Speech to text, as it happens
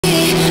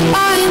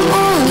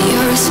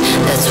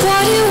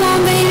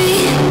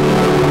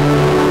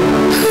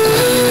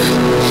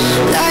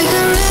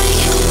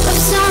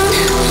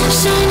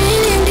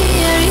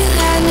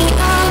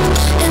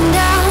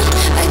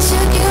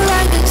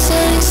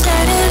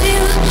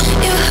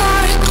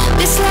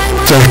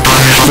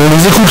On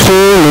les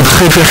écouterons, le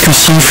très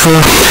percussif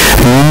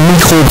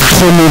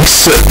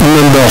Microtronics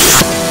Number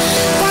 4.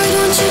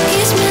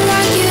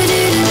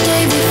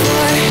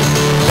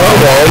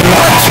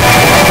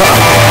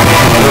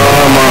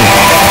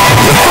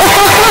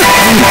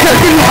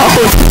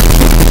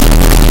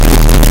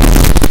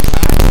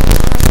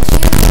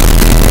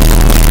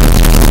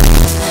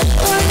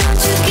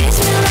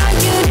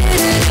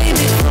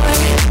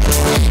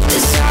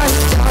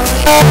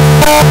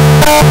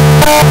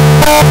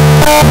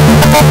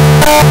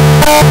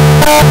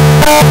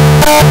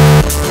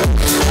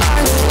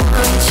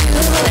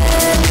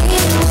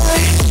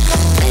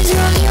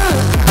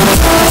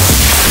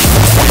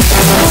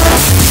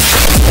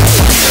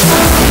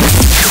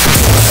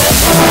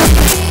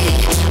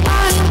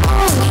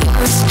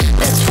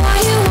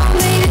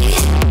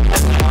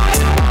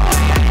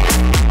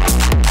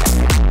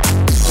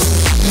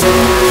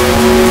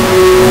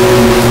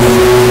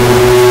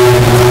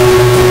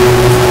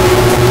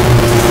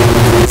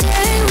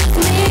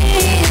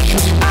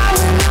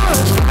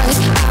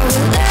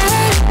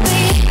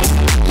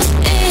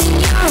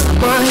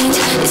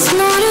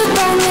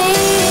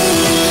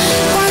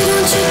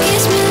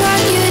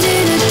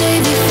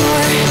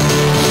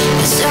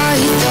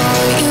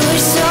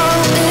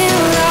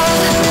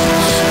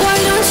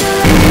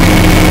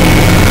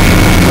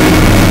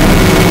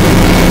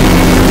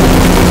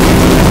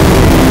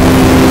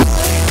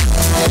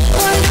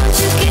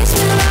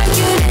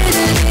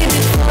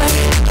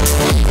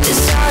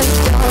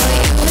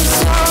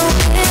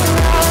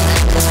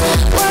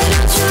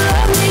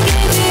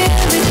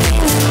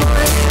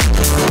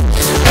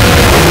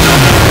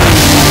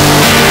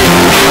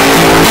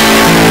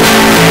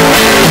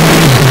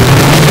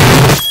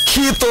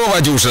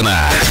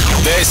 Дюжина.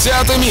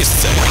 10-те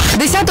місце.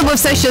 10-го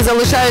все ще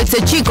залишаються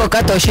Чіко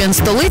Катошін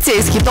столиця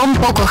із хітом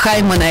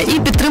 «Покохай мене». І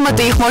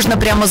підтримати їх можна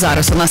прямо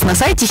зараз у нас на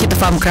сайті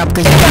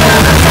hitfm.ua.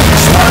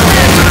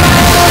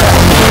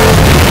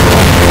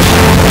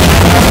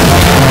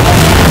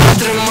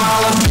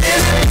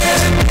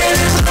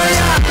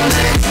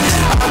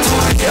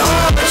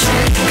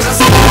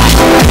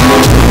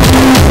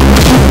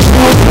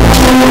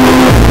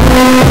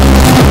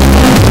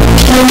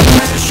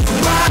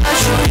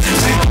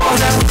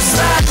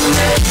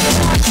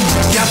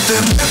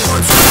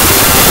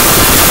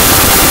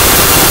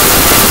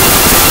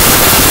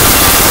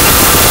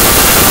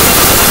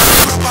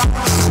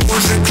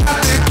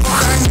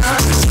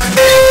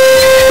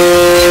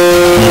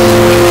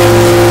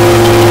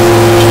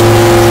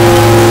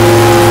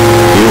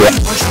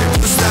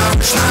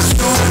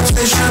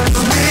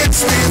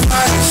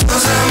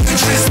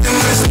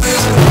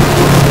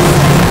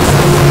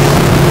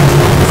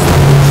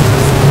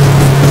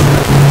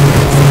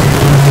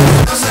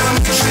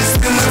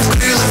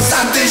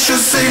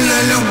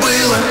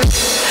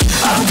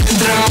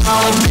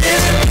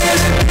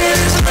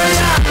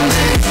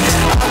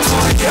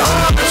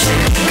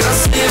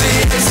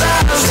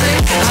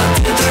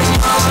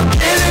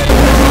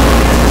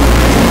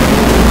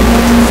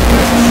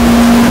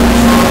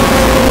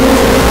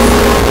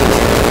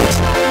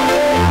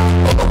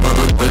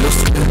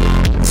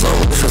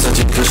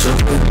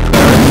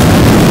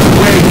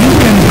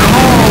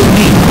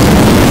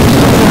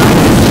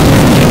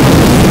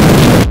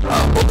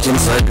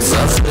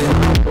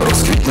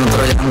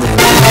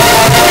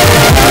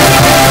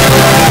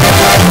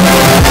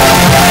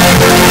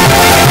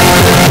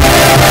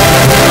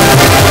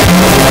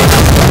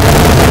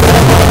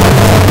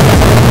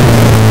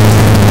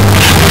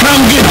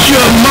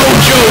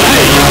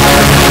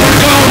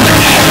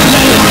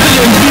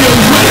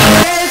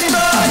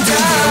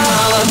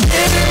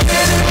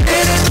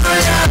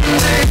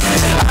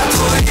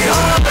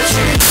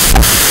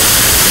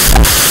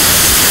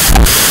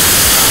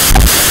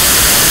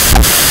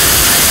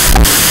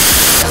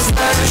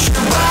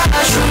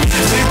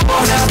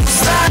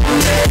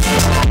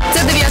 Це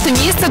 9-те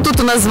місце, тут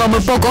у нас з вами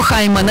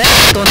 «Покохай мене».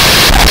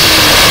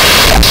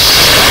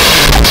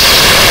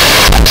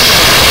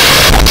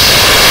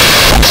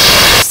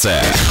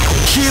 Це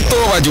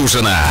хітова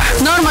дюжина.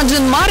 Норма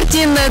Джин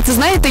Мартін, це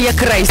знаєте,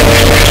 як рейс.